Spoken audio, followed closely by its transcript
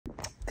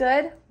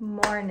Good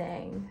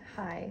morning.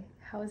 Hi.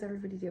 How is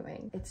everybody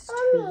doing? It's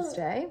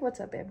Tuesday.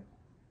 What's up, babe?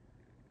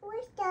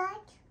 What's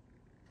that?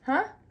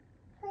 Huh?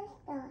 What's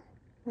that?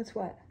 What's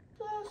what?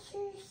 Your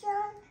shoes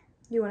on?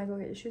 You want to go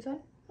get your shoes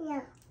on?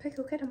 Yeah. Okay,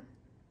 go get them.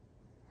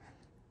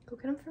 Go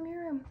get them from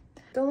your room.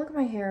 Don't look at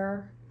my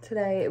hair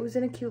today. It was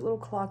in a cute little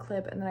claw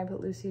clip, and then I put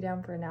Lucy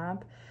down for a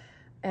nap,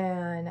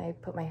 and I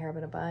put my hair up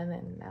in a bun,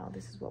 and now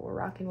this is what we're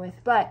rocking with.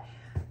 But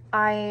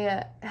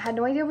I had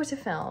no idea what to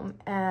film,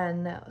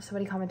 and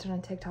somebody commented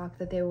on TikTok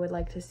that they would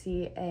like to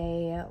see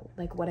a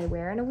like what I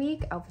wear in a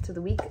week, outfits of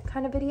the week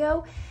kind of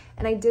video.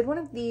 And I did one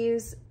of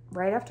these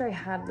right after I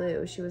had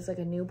Lou. She was like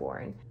a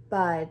newborn,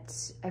 but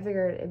I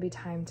figured it'd be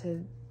time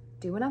to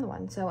do another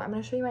one. So I'm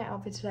gonna show you my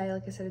outfit today.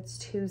 Like I said, it's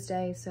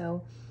Tuesday,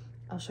 so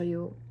I'll show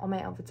you all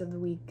my outfits of the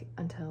week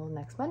until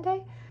next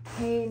Monday.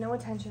 Pay no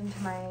attention to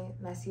my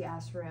messy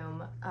ass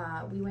room.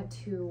 We went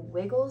to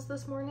Wiggles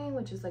this morning,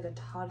 which is like a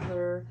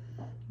toddler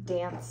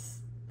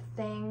dance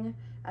thing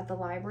at the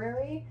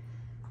library.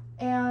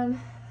 And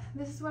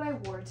this is what I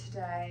wore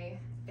today.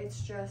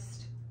 It's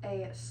just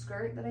a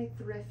skirt that I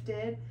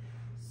thrifted,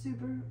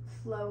 super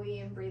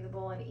flowy and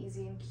breathable and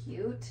easy and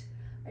cute.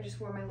 I just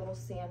wore my little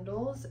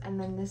sandals, and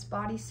then this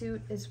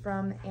bodysuit is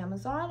from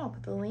Amazon. I'll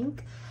put the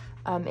link.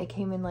 It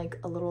came in like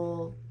a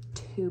little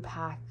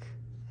 2-pack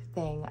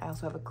thing. I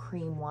also have a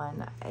cream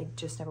one. I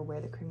just never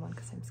wear the cream one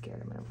because I'm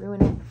scared I'm gonna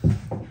ruin it.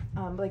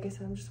 But like I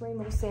said, I'm just wearing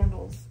little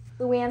sandals.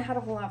 Luann had a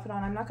whole outfit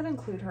on. I'm not gonna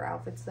include her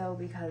outfits though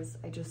because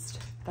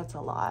that's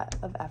a lot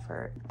of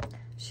effort.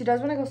 She does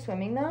want to go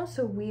swimming though,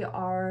 so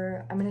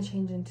I'm gonna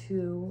change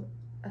into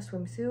a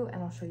swimsuit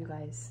and I'll show you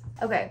guys.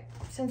 Okay,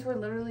 since we're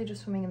literally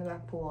just swimming in the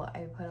back pool, I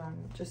put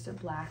on just a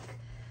black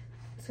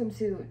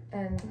swimsuit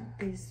and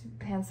these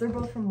pants. They're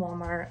both from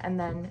Walmart, and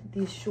then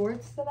these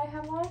shorts that I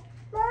have on.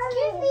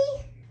 Excuse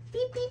me.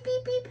 Beep, beep,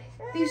 beep, beep.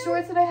 These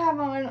shorts that I have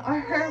on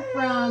are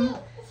from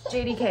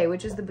JDK,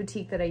 which is the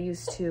boutique that I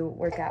used to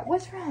work at.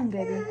 What's wrong,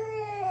 baby?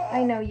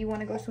 I know you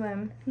want to go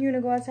swim. You want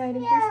to go outside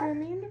and go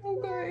swimming?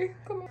 Okay,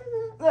 come on.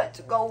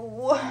 Let's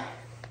go.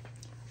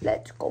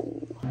 Let's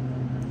go.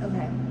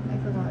 Okay, I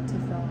forgot to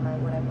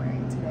film what I'm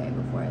wearing today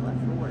before I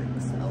left for work,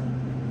 so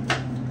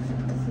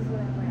this is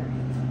what I'm wearing.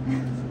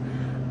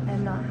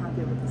 I'm not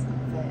happy with this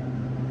outfit.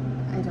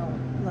 I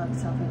don't love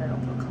this outfit. I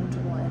don't feel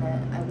comfortable in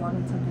it. I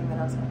wanted something that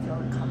I was gonna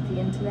feel comfy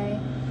in today,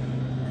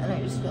 and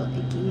I just feel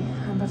icky.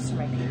 I'm about to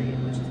start my period,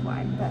 which is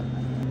why, but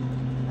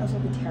I also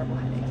have a terrible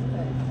headache.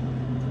 But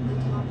the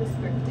top is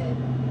thrifted,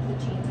 the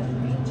jeans are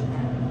from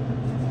H&M,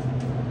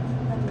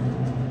 and then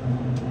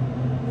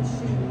the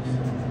shoes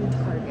from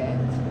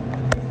Target,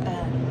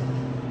 and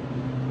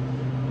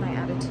my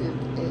attitude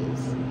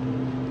is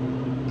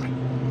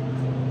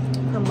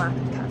from lack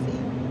of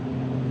caffeine.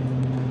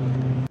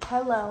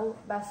 Hello,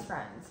 best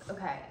friends.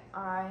 Okay,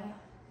 I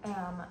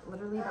am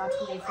literally about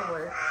to leave for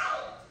work.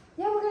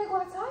 Yeah, we're gonna go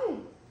outside.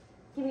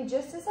 Give me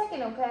just a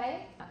second,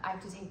 okay? I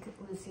have to take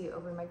Lucy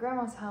over to my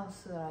grandma's house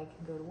so that I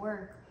can go to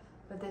work.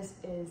 But this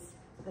is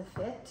the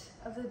fit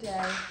of the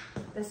day.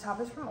 This top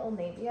is from Old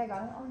Navy. I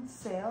got it on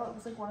sale. It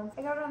was like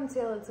I got it on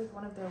sale. It's like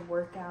one of their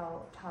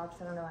workout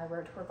tops. I don't know, I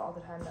wear it to work all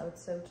the time though.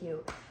 It's so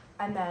cute.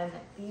 And then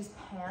these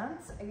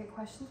pants, I get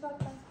questions about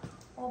them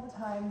all the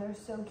time. They're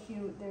so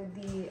cute. They're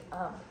the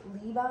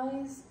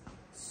Levi's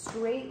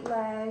straight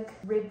leg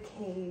rib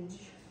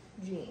cage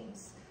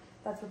jeans.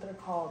 That's what they're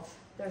called.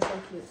 They're so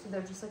cute. So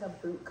they're just like a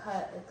boot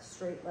cut, like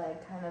straight leg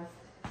kind of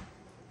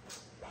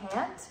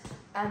pant.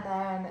 And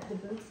then the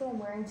boots that I'm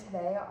wearing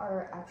today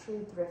are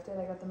actually thrifted.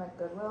 I got them at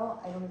Goodwill.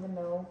 I don't even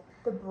know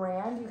the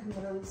brand. You can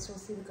literally still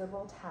see the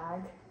Goodwill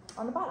tag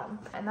on the bottom.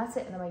 And that's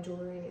it. And then my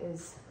jewelry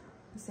is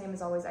the same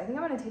as always. I think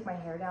I'm gonna take my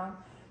hair down,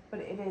 but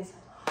it is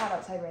hot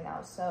outside right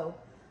now, so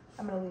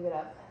I'm gonna leave it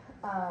up.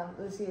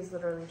 Lucy is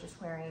literally just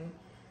wearing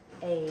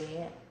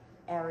a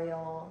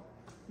Ariel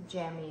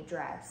jammy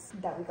dress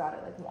that we got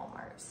at like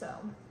Walmart, so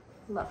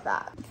love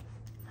that.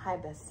 Hi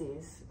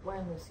besties, we're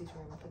in Lucy's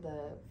room for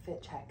the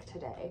fit check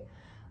today.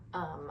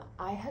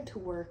 I had to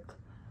work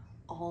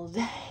all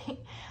day.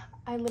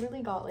 I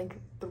literally got like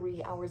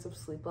 3 hours of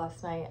sleep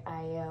last night.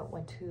 I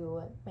went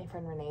to my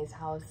friend Renee's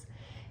house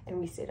and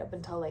we stayed up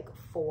until like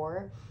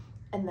 4,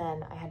 and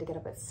then I had to get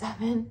up at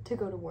 7 to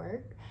go to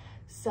work.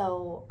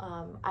 So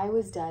I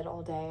was dead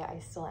all day. I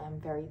still am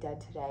very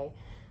dead today,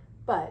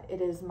 but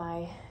it is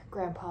my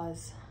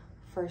grandpa's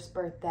first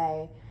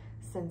birthday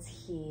since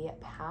he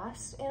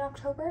passed in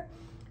October.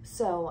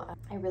 So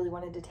I really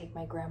wanted to take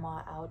my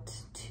grandma out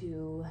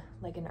to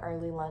like an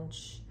early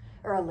lunch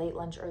or a late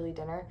lunch, early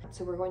dinner.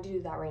 So we're going to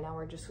do that right now.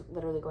 We're just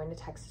literally going to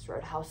Texas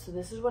Roadhouse. So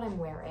this is what I'm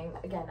wearing.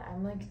 Again,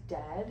 I'm like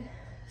dead,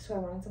 so I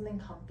wanted something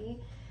comfy.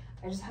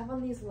 I just have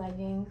on these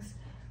leggings.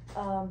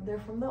 They're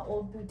from the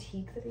old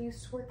boutique that I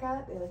used to work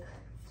at. They like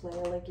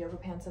flare like yoga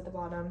pants at the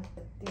bottom.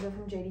 These are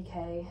from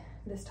JDK.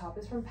 This top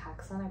is from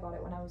PacSun. I bought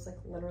it when I was like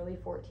literally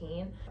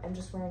 14. I'm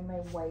just wearing my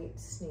white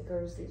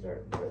sneakers. These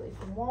are literally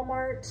from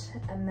Walmart.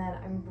 And then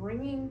I'm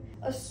bringing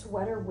a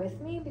sweater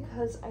with me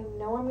because I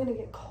know I'm gonna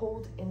get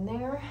cold in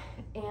there.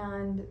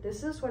 And this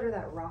is a sweater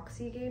that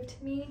Roxy gave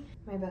to me.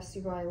 My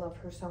bestie girl, I love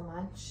her so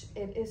much.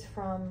 It is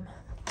from,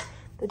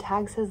 the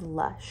tag says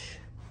Lush,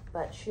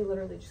 but she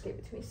literally just gave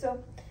it to me.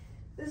 So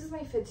this is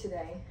my fit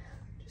today.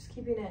 Just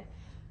keeping it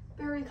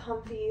very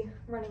comfy,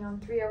 running on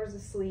 3 hours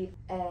of sleep,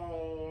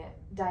 a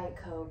Diet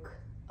Coke,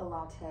 a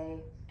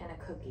latte, and a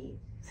cookie.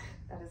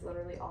 That is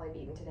literally all I've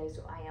eaten today.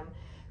 So I am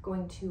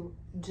going to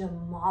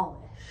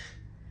demolish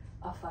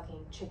a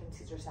fucking chicken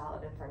Caesar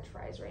salad and french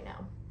fries right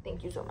now.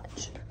 Thank you so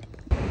much.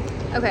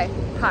 Okay,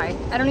 hi.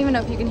 I don't even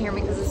know if you can hear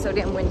me because it's so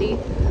damn windy.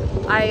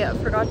 I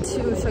forgot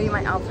to show you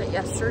my outfit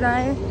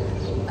yesterday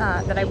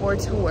that I wore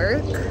to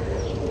work.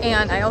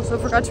 And I also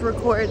forgot to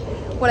record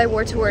what I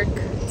wore to work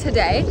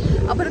today.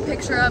 I'll put a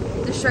picture up.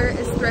 The shirt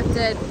is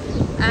thrifted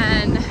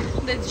and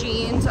the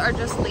jeans are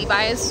just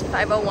Levi's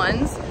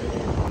 501s.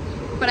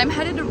 But I'm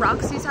headed to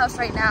Roxy's house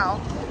right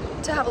now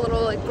to have a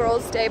little like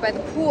girls' day by the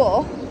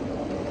pool,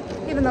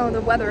 even though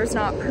the weather is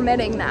not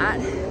permitting that.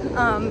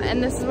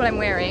 And this is what I'm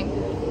wearing.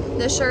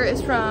 This shirt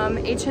is from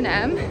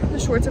H&M. The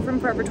shorts are from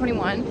Forever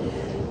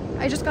 21.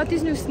 I just got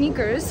these new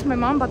sneakers. My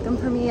mom bought them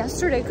for me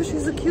yesterday because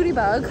she's a cutie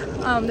bug.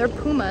 They're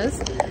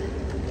Pumas.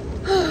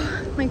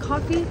 My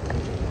coffee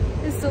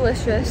is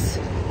delicious.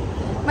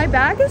 My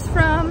bag is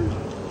from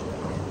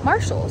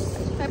Marshall's.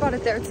 I bought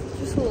it there. It's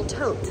just a little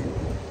tote.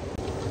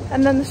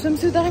 And then the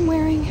swimsuit that I'm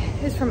wearing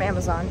is from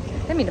Amazon. I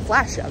didn't mean to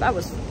flash you. That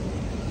was,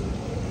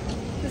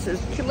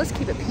 let's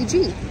keep it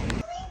PG.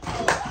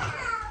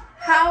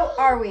 How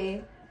are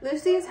we?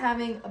 Lucy is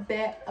having a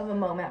bit of a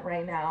moment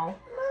right now.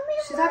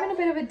 She's having a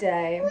bit of a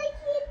day.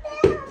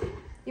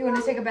 You want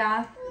to take a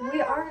bath?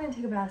 We are going to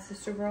take a bath,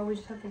 sister girl. We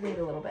just have to wait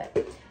a little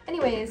bit.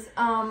 Anyways,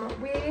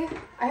 I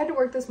had to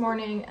work this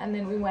morning and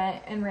then we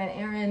went and ran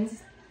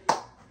errands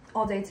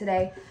all day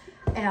today.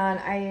 And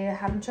I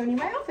haven't shown you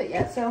my outfit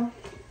yet, so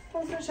I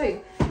was going to show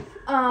you.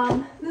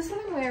 This one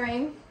I'm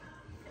wearing.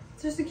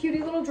 It's just a cutie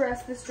little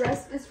dress. This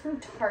dress is from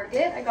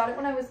Target. I got it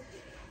when I was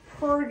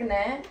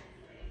pregnant.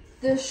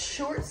 The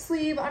short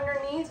sleeve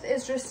underneath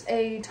is just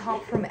a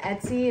top from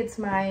Etsy. It's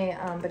my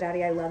But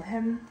Daddy I Love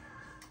Him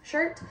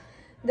shirt.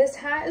 This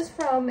hat is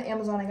from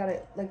Amazon. I got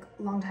it like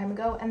a long time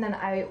ago. And then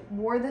I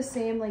wore the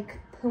same like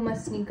Puma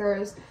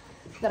sneakers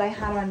that I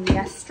had on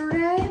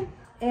yesterday.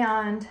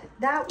 And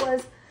that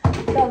was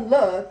the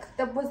look.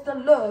 That was the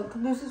look.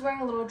 Lucy's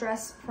wearing a little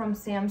dress from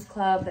Sam's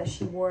Club that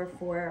she wore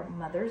for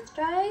Mother's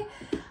Day.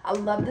 I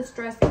love this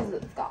dress because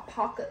it's got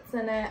pockets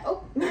in it.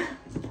 Oh,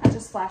 I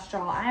just flashed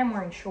y'all. I am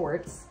wearing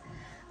shorts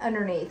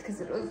underneath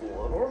because it was a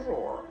little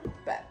short.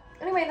 But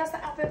anyway, that's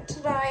the outfit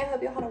today. I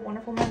hope you all had a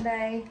wonderful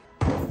Monday.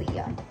 We'll see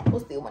ya.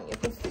 We'll see you when you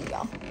can see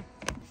ya.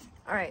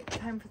 All right,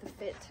 time for the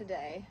fit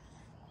today.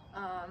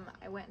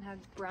 I went and had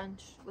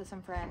brunch with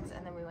some friends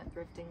and then we went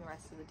thrifting the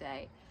rest of the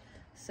day.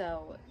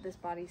 So this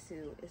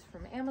bodysuit is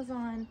from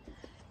Amazon.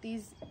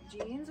 These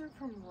jeans are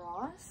from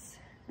Ross.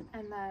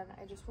 And then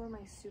I just wore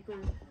my super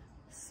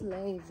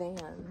slay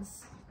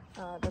Vans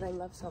that I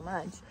love so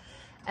much.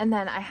 And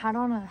then I had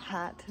on a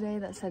hat today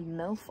that said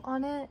MILF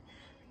on it.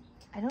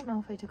 I don't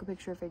know if I took a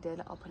picture. If I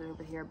did, I'll put it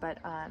over here. But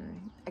I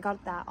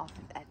got that off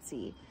of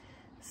Etsy.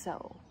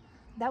 So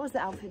that was the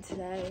outfit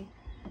today.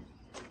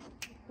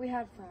 We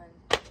had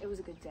fun. It was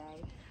a good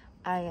day.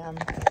 I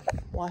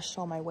washed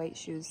all my white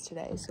shoes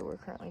today, so we're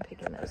currently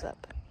picking those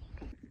up.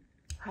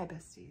 Hi,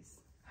 besties.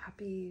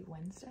 Happy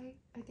Wednesday,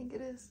 I think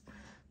it is.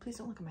 Please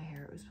don't look at my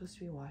hair. It was supposed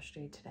to be wash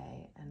day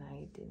today, and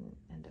I didn't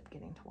end up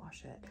getting to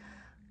wash it.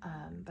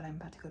 But I'm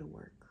about to go to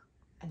work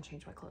and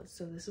change my clothes.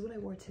 So this is what I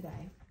wore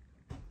today.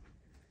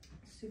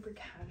 Super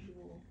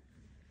casual,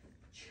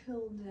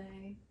 chill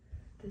day.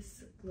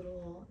 This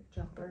little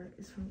jumper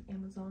is from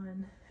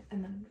Amazon.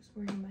 And then I'm just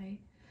wearing my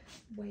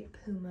white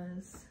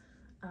Pumas.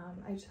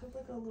 I just have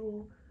like a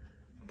little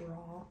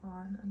bra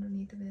on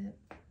underneath of it.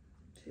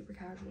 Super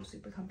casual,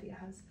 super comfy. It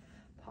has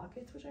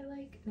pockets, which I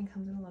like, and it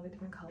comes in a lot of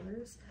different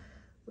colors,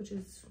 which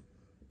is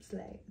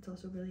slay. It's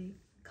also really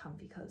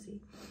comfy,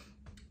 cozy.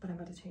 But I'm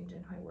about to change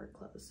into my work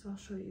clothes, so I'll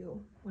show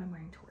you what I'm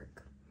wearing to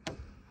work.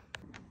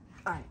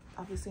 All right,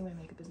 obviously my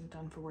makeup isn't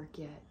done for work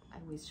yet. I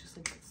always just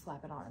like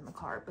slap it on in the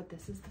car, but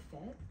this is the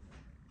fit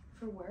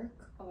for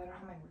work. Oh, I don't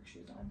have my work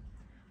shoes on.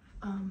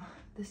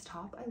 This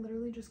top I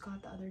literally just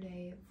got the other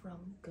day from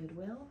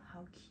Goodwill.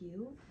 How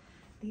cute.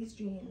 These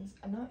jeans,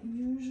 I'm not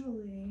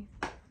usually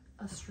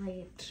a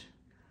straight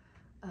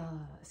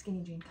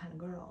skinny jean kind of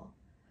girl,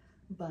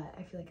 but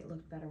I feel like it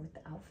looked better with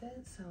the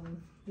outfit. So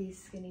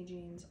these skinny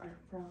jeans are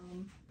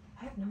from,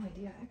 I have no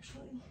idea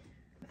actually.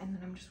 And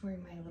then I'm just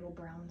wearing my little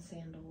brown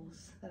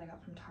sandals that I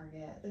got from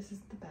Target. This is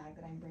the bag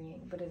that I'm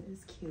bringing, but it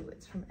is cute.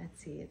 It's from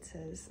Etsy. It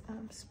says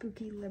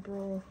spooky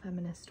liberal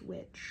feminist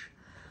witch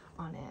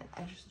on it.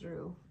 I just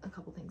threw a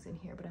couple things in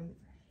here, but I'm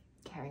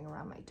carrying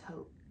around my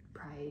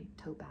Pride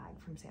tote bag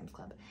from Sam's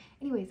Club.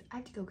 Anyways, I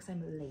have to go because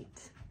I'm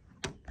late.